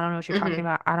like, I don't know what you're talking hmm.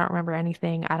 about. I don't remember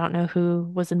anything. I don't know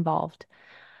who was involved.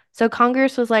 So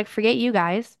Congress was like, forget you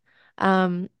guys,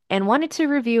 and wanted to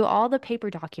review all the paper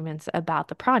documents about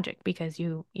the project because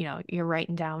you're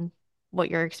writing down what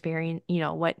you're experiencing,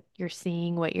 what you're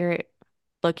seeing, what you're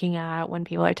looking at when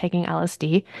people are taking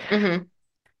LSD. Hmm.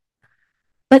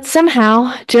 But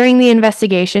somehow, during the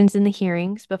investigations and the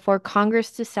hearings, before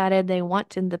Congress decided they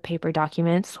wanted the paper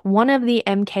documents, one of the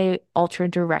MK Ultra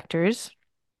directors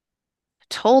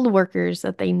told workers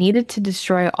that they needed to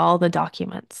destroy all the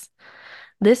documents.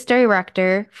 This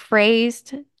director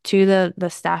phrased to the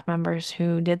staff members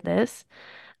who did this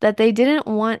that they didn't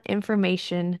want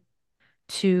information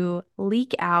to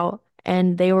leak out,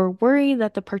 and they were worried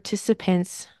that the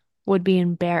participants would be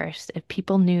embarrassed if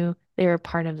people knew they were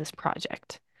part of this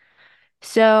project.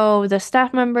 So the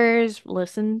staff members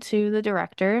listened to the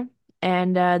director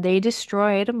and they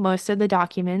destroyed most of the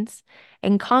documents,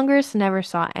 and Congress never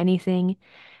saw anything.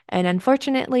 And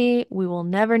unfortunately, we will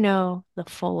never know the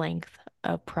full length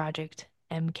of Project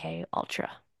MK Ultra.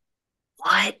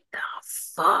 What the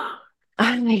fuck?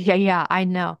 Yeah, yeah, I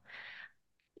know.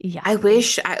 Yeah. I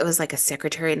wish I was like a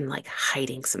secretary and like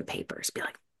hiding some papers. Be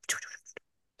like,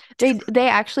 They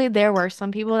actually there were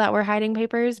some people that were hiding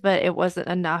papers, but it wasn't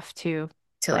enough to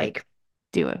to like,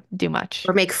 like do much.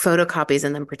 or make photocopies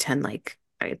and then pretend like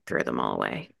I threw them all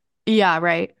away. Yeah,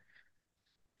 right.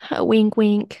 Wink,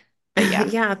 wink. But yeah.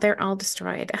 Yeah, they're all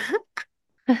destroyed.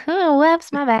 Oh,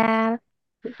 whoops, my bad.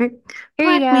 Here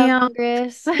you go, Blackmail.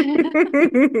 Congress.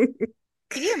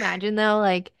 Can you imagine though,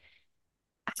 like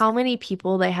how many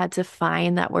people they had to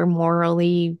find that were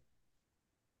morally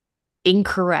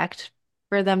incorrect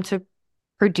for them to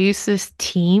produce this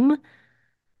team?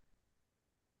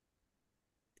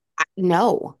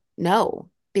 No, no,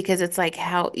 because it's like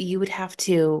how you'd have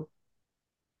to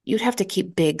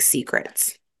keep big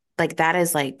secrets. Like that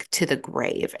is like to the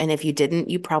grave. And if you didn't,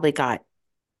 you probably got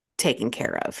taken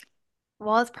care of.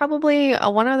 Well, it's probably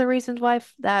one of the reasons why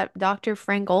that Dr.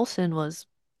 Frank Olson was,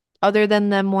 other than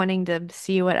them wanting to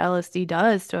see what LSD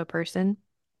does to a person,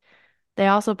 they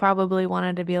also probably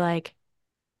wanted to be like,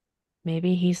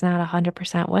 maybe he's not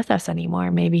 100% with us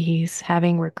anymore. Maybe he's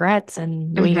having regrets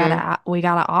and Hmm. we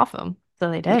gotta off him.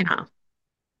 So they did. Yeah.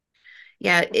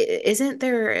 Yeah. Isn't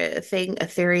there a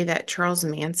theory that Charles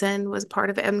Manson was part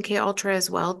of MK Ultra as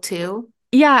well, too?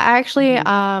 Yeah, actually,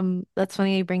 Mhm. that's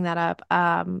funny you bring that up.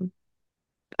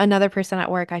 Another person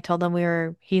at work, I told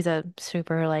them he's a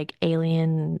super like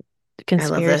alien I love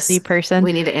conspiracy this. person.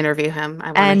 We need to interview him. I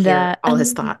want to And hear all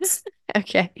his thoughts.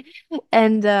 okay.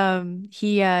 And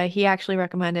he actually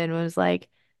recommended and was like,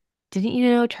 didn't you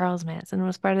know Charles Manson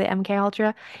was part of the MK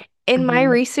Ultra? In my Mhm.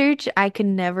 research, I could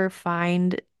never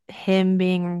find him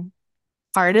being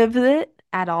part of it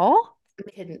at all.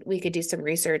 We could do some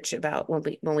research about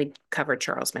when we cover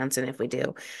Charles Manson if we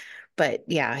do. But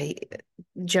yeah,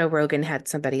 Joe Rogan had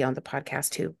somebody on the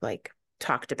podcast who like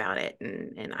talked about it,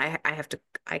 and I have to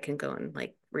I can go and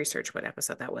like research what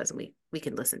episode that was, and we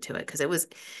can listen to it because it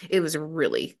was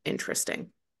really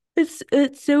interesting. It's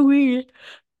so weird.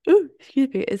 Ooh,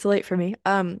 excuse me, it's late for me.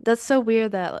 That's so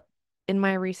weird that in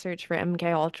my research for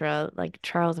MK Ultra, like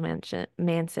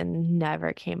Manson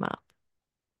never came up.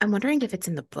 I'm wondering if it's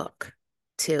in the book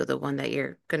too, the one that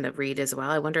you're gonna read as well.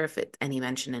 I wonder if it's any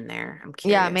mention in there. I'm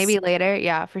Yeah, maybe curious. later.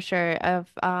 Yeah, for sure.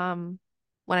 Of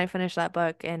when I finish that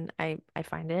book and I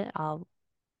find it, I'll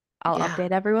Yeah.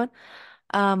 update everyone.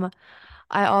 Um,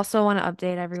 I also want to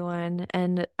update everyone,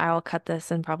 and I'll cut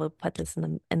this and probably put this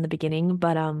in the beginning.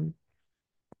 But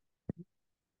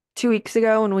 2 weeks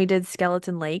ago when we did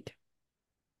Skeleton Lake,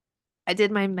 I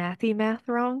did my math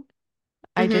wrong.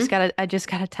 Mm-hmm. I just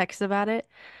got a text about it.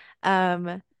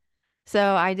 Um,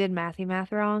 so I did math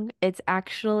wrong. It's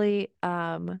actually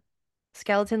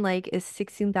Skeleton Lake is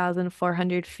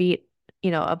 16,400 feet,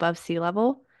 above sea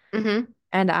level. Mm-hmm.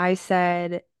 And I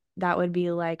said that would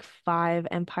be like five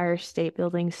Empire State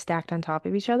Buildings stacked on top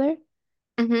of each other.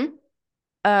 Mm-hmm.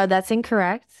 That's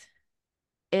incorrect.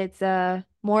 It's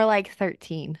more like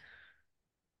 13.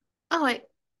 Oh, I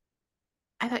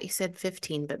thought you said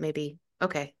 15, but maybe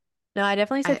okay. No, I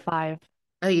definitely said I five.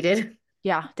 Oh, you did?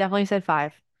 Yeah, definitely said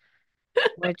five.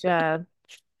 Which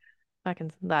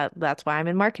fucking that's why I'm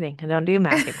in marketing. I don't do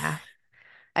math.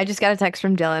 I just got a text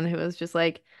from Dylan who was just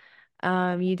like,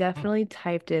 you definitely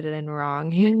typed it in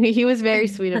wrong. He was very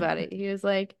sweet about it.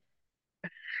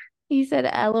 He said,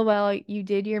 LOL, you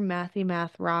did your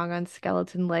math wrong on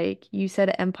Skeleton Lake. You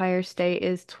said Empire State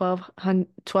is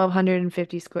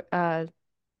 1,250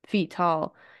 feet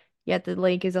tall, yet the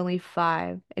lake is only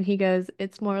five. And he goes,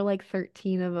 it's more like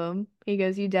 13 of them. He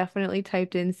goes, you definitely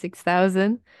typed in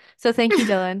 6,000. So thank you,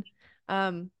 Dylan.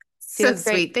 He So was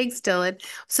great. sweet. Thanks, Dylan.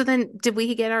 So then did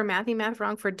we get our math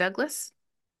wrong for Douglas?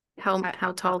 I,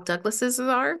 How tall Douglases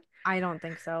are? I don't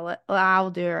think so.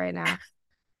 I'll do it right now.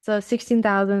 So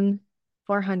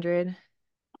 16,400.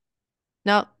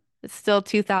 Nope, it's still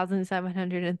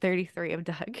 2,733 of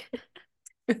Doug.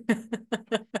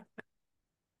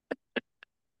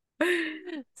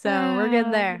 So we're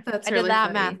good there. That's I did really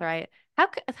that math funny. right.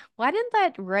 Why didn't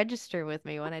that register with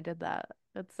me when I did that?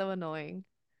 That's so annoying.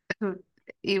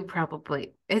 You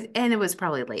probably, and it was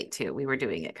probably late too. We were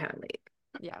doing it kind of late.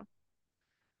 Yeah.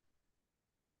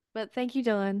 But thank you,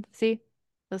 Dylan. See,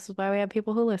 this is why we have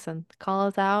people who listen. Call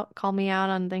us out, call me out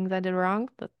on things I did wrong.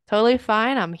 That's totally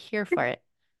fine. I'm here for it.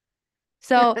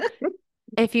 So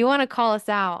if you want to call us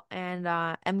out and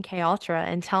MK Ultra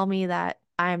and tell me that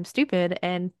I'm stupid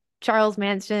and Charles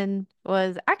Manson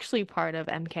was actually part of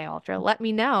MK Ultra, let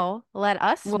me know. Let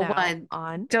us Well, know one,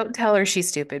 on. don't tell her she's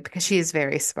stupid because she is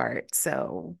very smart.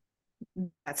 So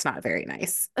that's not very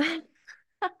nice.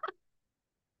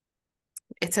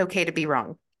 It's okay to be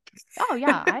wrong, Oh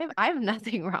yeah, I have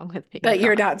nothing wrong with being but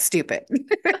you're wrong. not stupid.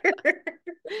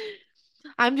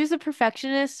 I'm just a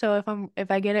perfectionist, so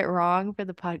if I get it wrong for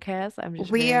the podcast, I'm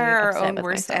just We very are our upset own with worst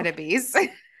myself. enemies.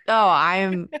 Oh, I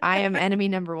am enemy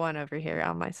number one over here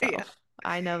on Yeah. myself.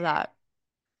 I know that.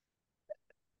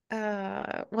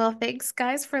 Well, thanks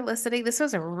guys for listening. This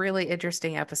was a really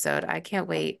interesting episode. I can't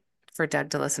wait for Doug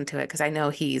to listen to it because I know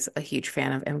he's a huge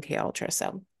fan of MK Ultra,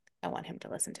 so I want him to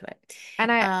listen to it.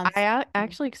 And I Um, I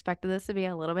actually expected this to be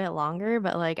a little bit longer,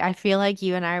 but like I feel like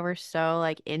you and I were so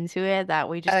like into it that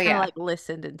we just oh kind of yeah, like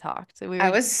listened and talked. So we I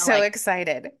were just was kinda so like,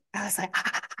 excited. I was like,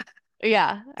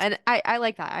 yeah, and I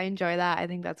like that. I enjoy that. I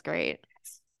think that's great.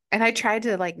 and I tried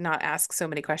to like not ask so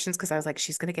many questions because I was like,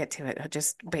 she's gonna get to it.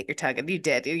 Just bite your tongue, and you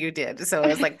did. So it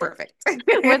was like perfect.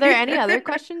 Were there any other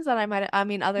questions that I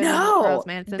mean, other than the Charles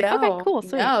Manson? Okay, cool,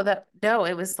 sweet. No,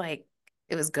 it was like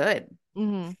it was good.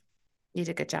 Hmm. You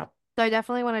did a good job So I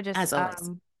definitely want to just as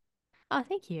always. oh,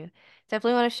 thank you.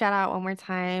 Definitely want to shout out one more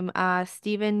time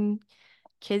Stephen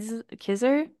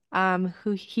Kizer,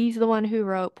 who he's the one who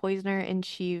wrote Poisoner in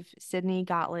Chief, Sidney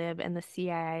Gottlieb, and the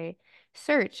CIA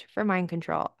Search for Mind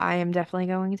Control. I am definitely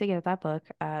going to get that book.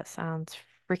 Sounds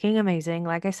freaking amazing.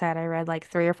 Like I said, I read like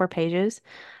 3 or 4 pages.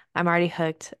 I'm already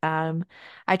hooked.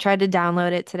 I tried to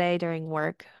download it today during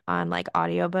work on like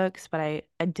audiobooks, but I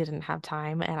didn't have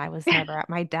time and I was never at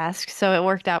my desk. So it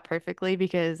worked out perfectly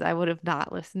because I would have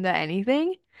not listened to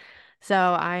anything. So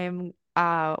I'm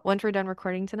once we're done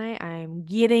recording tonight, I'm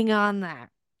getting on that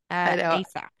I know.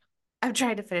 ASAP. I'm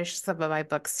trying to finish some of my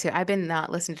books too. I've been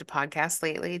not listening to podcasts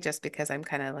lately just because I'm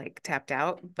kind of like tapped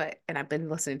out, but and I've been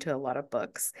listening to a lot of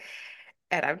books.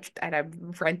 And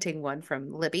I'm renting one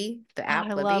from Libby, the Oh, app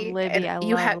I love Libby, Libby. and I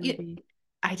love Libby.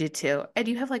 I did too. And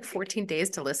you have like 14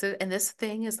 days to listen, and this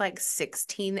thing is like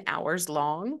 16 hours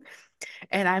long.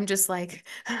 And I'm just like,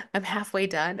 I'm halfway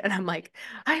done, and I'm like,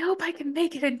 I hope I can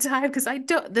make it in time because I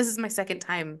don't. This is my second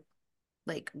time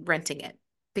like renting it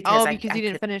because Oh, I because I you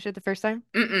didn't could. finish it the first time?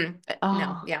 No,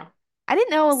 Oh, yeah. I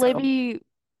didn't know So. Libby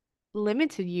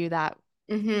limited you that.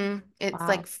 It's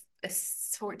like Wow.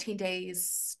 it's 14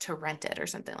 days to rent it or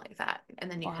something like that. And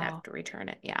then you have Wow. to return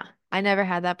it. Yeah. I never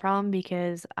had that problem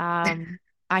because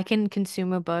I can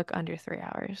consume a book under 3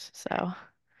 hours. So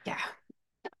Yeah.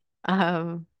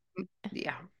 um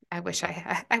Yeah. I wish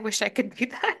I could do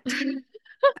that.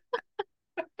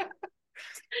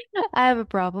 I have a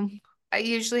problem. I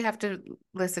usually have to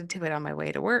listen to it on my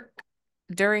way to work,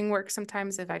 during work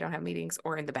sometimes if I don't have meetings,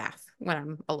 or in the bath when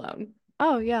I'm alone,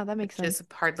 Oh yeah, that makes which sense. is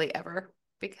hardly ever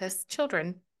because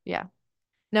children. Yeah.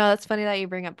 No, that's funny that you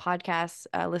bring up podcasts,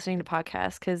 listening to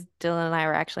podcasts, because Dylan and I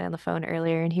were actually on the phone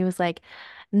earlier, and he was like,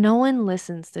 "No one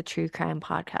listens to true crime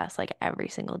podcasts like every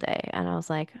single day," and I was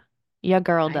like, "Yeah,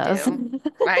 girl I does." do.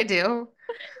 I do.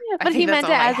 I But think he that's meant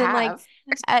it all I as in like,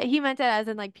 have. he meant it as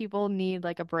in like people need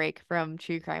like a break from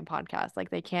true crime podcasts, like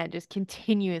they can't just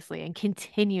continuously and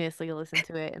continuously listen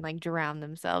to it and like drown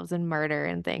themselves in murder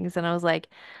and things. And I was like,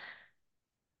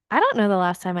 I don't know the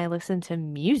last time I listened to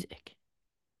music.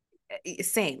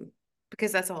 Same,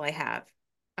 because that's all I have.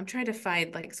 I'm trying to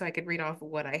find like so I could read off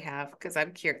what I have because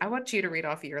I'm curious. I want you to read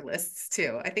off your lists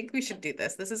too. I think we should do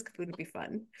this. This is going to be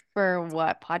fun. For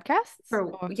what, podcasts? For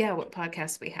Or yeah, what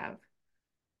podcasts we have.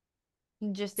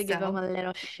 just to give them a So,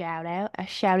 little shout out, a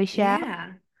shouty shout.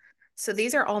 yeah. So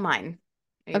these are all mine.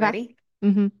 Are you Okay. ready?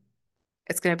 Mm-hmm.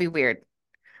 It's going to be weird, Go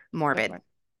for morbid. it.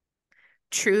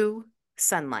 True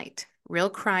Sunlight, Real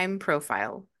Crime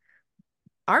Profile,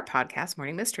 our podcast,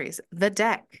 Morning Mysteries, The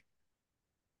Deck,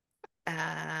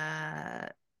 uh,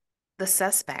 The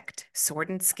Suspect, Sword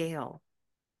and Scale,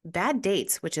 Bad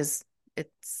Dates, which is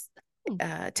it's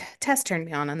Hmm. Tess turned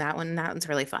me on that one. That one's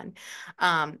really fun.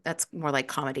 That's more like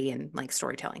comedy and like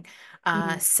storytelling.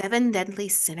 Mm-hmm. Seven Deadly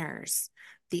Sinners,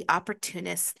 The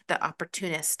Opportunist,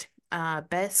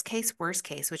 Best Case, Worst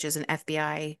Case, which is an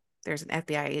FBI. There's an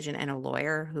FBI agent and a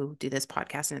lawyer who do this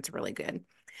podcast, and it's really good.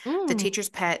 The Mm. Teacher's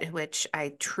Pet, which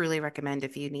I truly recommend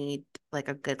if you need like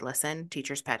a good listen.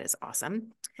 Teacher's Pet is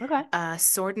awesome. Okay.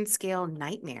 Sword and Scale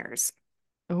Nightmares,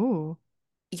 Ooh.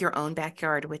 Your Own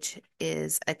Backyard, which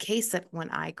is a case that when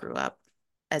I grew up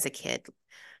as a kid,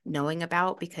 knowing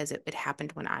about because it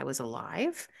happened when I was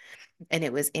alive and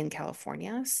it was in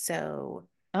California. So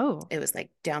Oh. it was like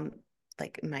down,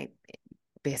 like my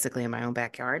basically in my own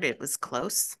backyard. It was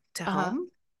close to Uh-huh.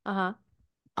 home. Uh-huh.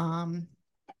 Um,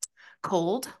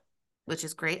 Cold, which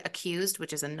is great. Accused,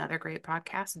 which is another great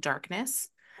podcast. Darkness,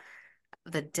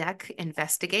 The Deck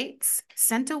Investigates,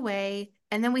 Sent Away,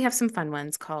 and then we have some fun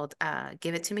ones called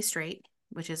Give It to Me Straight,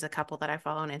 which is a couple that I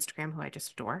follow on Instagram who I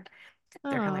just adore.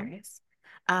 They're Oh. hilarious.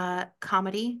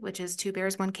 Comedy, which is Two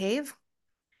Bears, One Cave.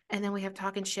 And then we have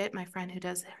Talking Shit, my friend who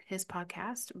does his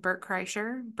podcast, Bert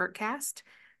Kreischer, Bertcast.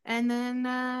 And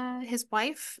then his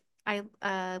wife,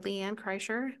 Leanne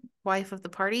Kreischer, wife of the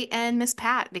party, and Miss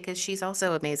Pat, because she's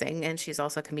also amazing and she's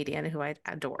also a comedian who I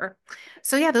adore.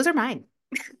 So yeah, those are mine.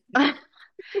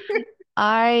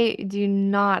 I do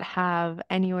not have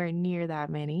anywhere near that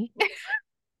many.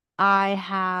 I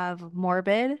have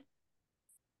Morbid.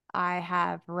 I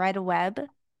have Red Web.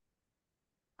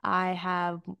 I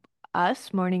have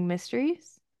Us, Morning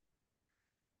Mysteries.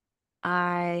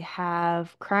 I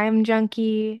have Crime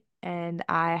Junkie. And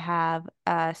I have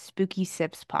a Spooky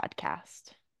Sips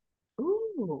podcast.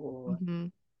 Ooh, Hmm.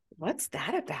 what's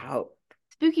that about?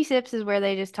 Spooky Sips is where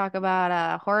they just talk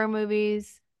about horror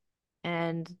movies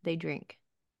and they drink.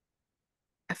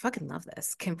 I fucking love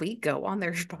this. Can we go on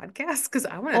their podcast? Because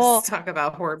I want to Well, talk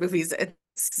about horror movies and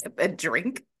sip and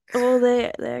drink.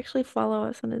 they actually follow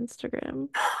us on Instagram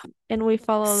and we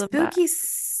follow them back. Spooky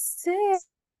sips.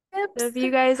 So if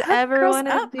you guys Hook ever girls want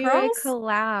to up, do a girls.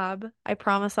 collab, I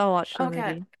promise I'll watch the Oh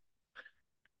God.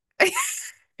 movie.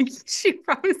 She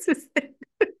promises it.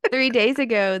 3 days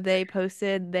ago, they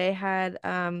posted they had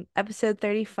episode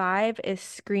 35 is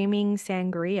Screaming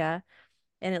Sangria,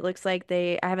 and it looks like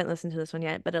I haven't listened to this one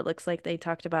yet, but it looks like they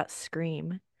talked about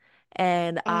Scream.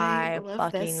 And I I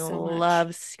love this fucking so much.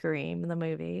 love Scream, the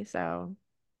movie. So,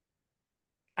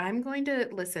 I'm going to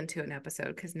listen to an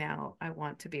episode because now I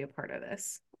want to be a part of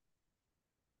this.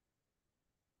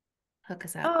 Hook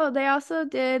us up. oh, they also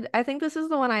did, I think this is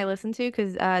the one I listened to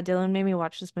because Dylan made me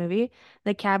watch this movie,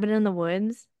 The Cabin in the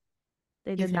Woods.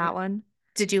 They You've did that never, one.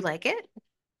 did you like it?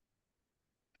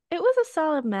 It was a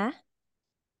solid meh.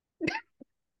 It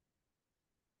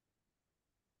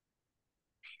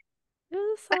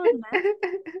was a solid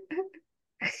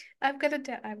meh. I'm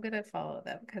gonna follow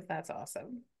them because that's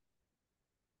awesome.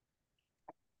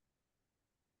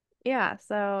 Yeah,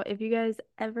 so if you guys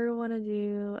ever want to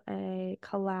do a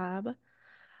collab,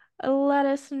 let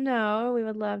us know. We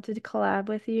would love to collab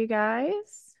with you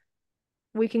guys.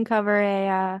 We can cover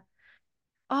a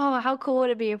oh, how cool would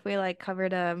it be if we like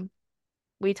covered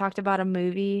we talked about a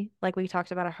movie, like we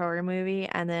talked about a horror movie,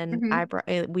 and then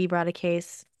Hmm. we brought a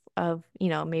case of,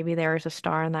 maybe there was a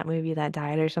star in that movie that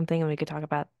died or something, and we could talk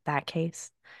about that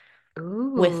case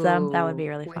with them. That would be Ooh,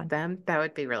 really with fun. them. That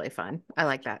would be really fun. I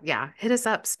like that. Yeah. Hit us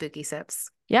up, Spooky Sips.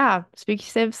 Yeah, Spooky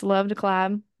Sips, love to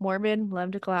collab. Morbid,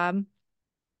 love to collab.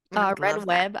 I would Red love that.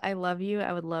 Web, I love you.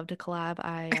 I would love to collab.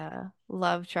 I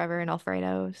love Trevor and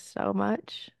Alfredo so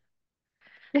much.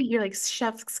 You're like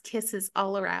chef's kisses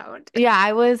all around. Yeah,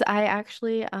 I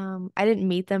actually I didn't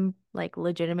meet them like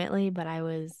legitimately, but I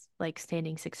was like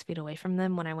standing 6 feet away from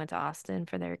them when I went to Austin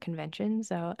for their convention.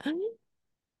 So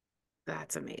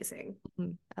That's amazing.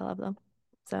 I love them.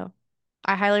 So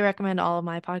I highly recommend all of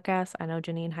my podcasts. I know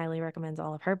Janine highly recommends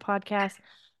all of her podcasts.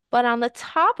 But on the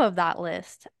top of that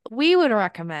list, we would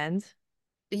recommend.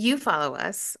 You follow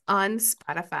us on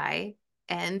Spotify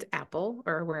and Apple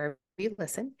or wherever you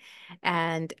listen,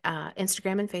 and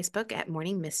Instagram and Facebook at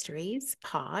Morning Mysteries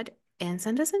Pod. And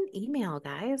send us an email,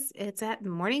 guys. It's at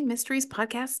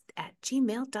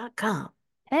morningmysteriespodcast@gmail.com.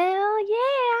 Hell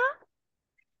yeah.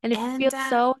 And if you feel And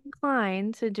so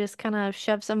inclined to just kind of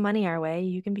shove some money our way,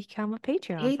 you can become a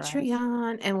Patreon for us.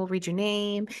 Patreon, and we'll read your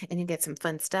name and you get some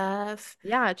fun stuff.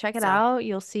 Yeah, check it So, out.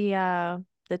 You'll see the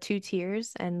 2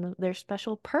 tiers and their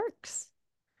special perks.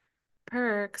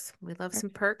 perks. We love Per- some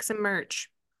perks and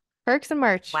merch. Perks and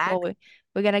merch. Well, Whack.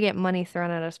 we gotta get money thrown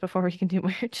at us before we can do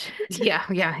merch. Yeah,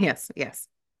 yeah, yes, yes.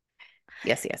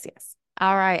 Yes, yes, yes.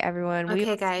 All right, everyone. We Okay,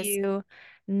 will see guys. you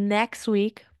next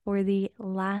week for the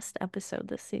last episode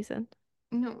this season.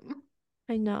 No.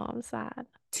 I know, I'm sad.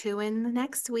 Two in the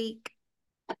next week.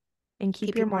 And keep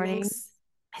Keep your your mornings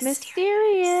mornings mysterious.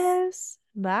 mysterious.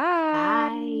 Bye.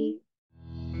 Bye.